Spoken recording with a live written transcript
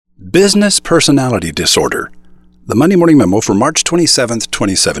Business Personality Disorder. The Monday Morning Memo for March 27,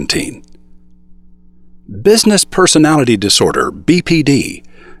 2017. Business Personality Disorder, BPD,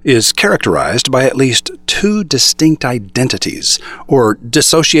 is characterized by at least two distinct identities or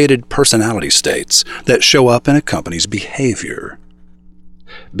dissociated personality states that show up in a company's behavior.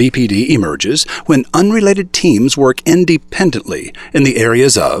 BPD emerges when unrelated teams work independently in the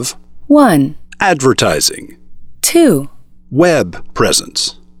areas of 1. Advertising, 2. web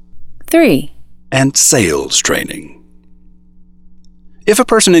presence, 3. and sales training. If a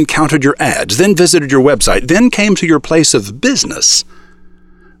person encountered your ads, then visited your website, then came to your place of business,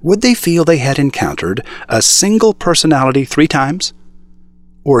 would they feel they had encountered a single personality 3 times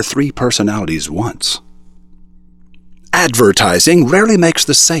or 3 personalities once? Advertising rarely makes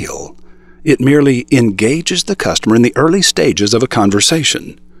the sale. It merely engages the customer in the early stages of a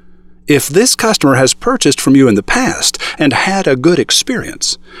conversation. If this customer has purchased from you in the past and had a good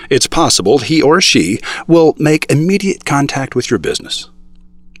experience, it's possible he or she will make immediate contact with your business.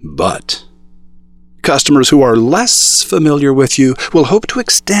 But customers who are less familiar with you will hope to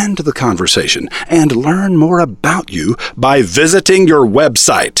extend the conversation and learn more about you by visiting your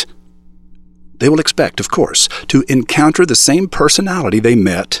website. They will expect, of course, to encounter the same personality they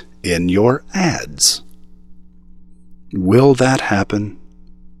met in your ads. Will that happen?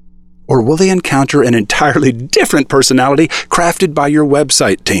 Or will they encounter an entirely different personality crafted by your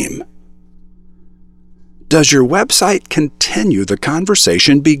website team? Does your website continue the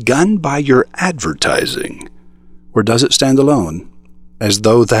conversation begun by your advertising? Or does it stand alone, as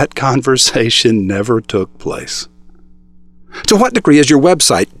though that conversation never took place? To what degree is your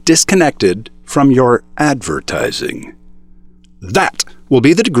website disconnected from your advertising? That will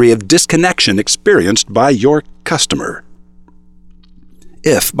be the degree of disconnection experienced by your customer.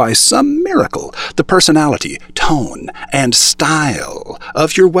 If, by some miracle, the personality, tone, and style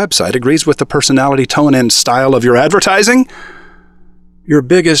of your website agrees with the personality, tone, and style of your advertising, your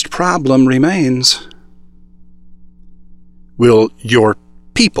biggest problem remains. Will your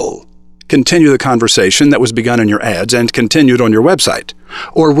people continue the conversation that was begun in your ads and continued on your website?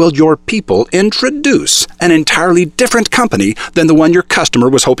 Or will your people introduce an entirely different company than the one your customer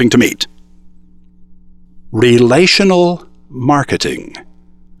was hoping to meet? Relational marketing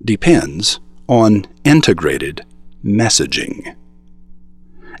depends on integrated messaging.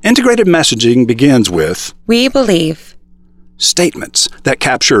 Integrated messaging begins with We believe. Statements that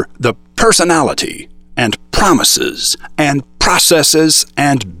capture the personality and promises and processes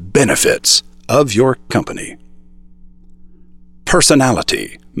and benefits of your company.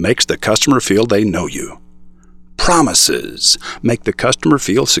 Personality makes the customer feel they know you. Promises make the customer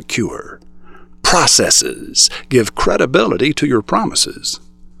feel secure. Processes give credibility to your promises.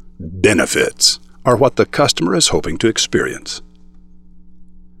 Benefits are what the customer is hoping to experience.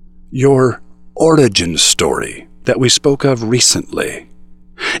 Your origin story that we spoke of recently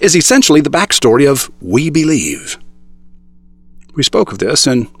is essentially the backstory of We Believe. We spoke of this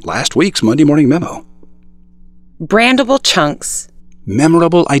in last week's Monday Morning Memo. Brandable chunks.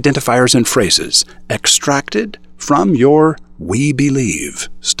 Memorable identifiers and phrases extracted from your We Believe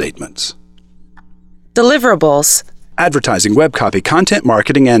statements. Deliverables. Advertising, web copy, content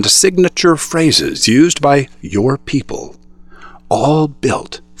marketing, and signature phrases used by your people, all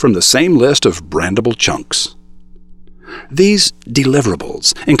built from the same list of brandable chunks. These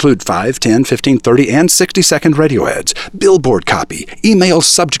deliverables include 5, 10, 15, 30, and 60-second radio ads, billboard copy, email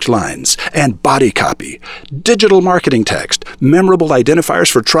subject lines, and body copy, digital marketing text, memorable identifiers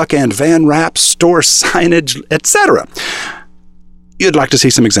for truck and van wraps, store signage, etc. You'd like to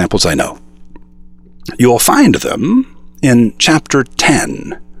see some examples, I know. You'll find them in Chapter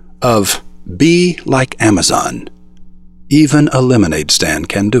 10 of Be Like Amazon. Even a lemonade stand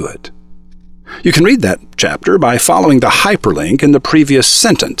can do it. You can read that chapter by following the hyperlink in the previous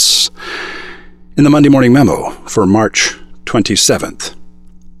sentence in the Monday Morning Memo for March 27th,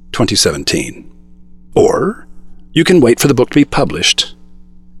 2017. Or you can wait for the book to be published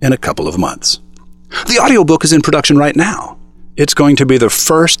in a couple of months. The audiobook is in production right now. It's going to be the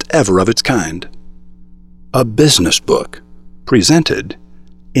first ever of its kind. A business book presented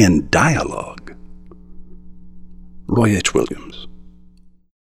in dialogue. Roy H. Williams.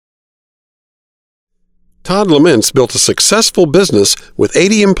 Todd Laments built a successful business with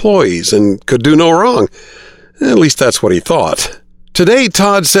 80 employees and could do no wrong. At least that's what he thought. Today,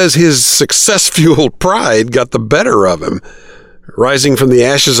 Todd says his success-fueled pride got the better of him. Rising from the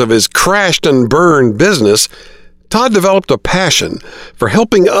ashes of his crashed and burned business, Todd developed a passion for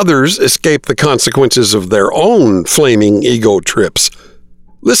helping others escape the consequences of their own flaming ego trips.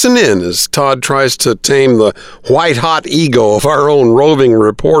 Listen in as Todd tries to tame the white-hot ego of our own roving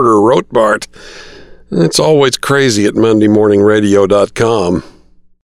reporter, Rothbart. It's always crazy at MondayMorningRadio.com.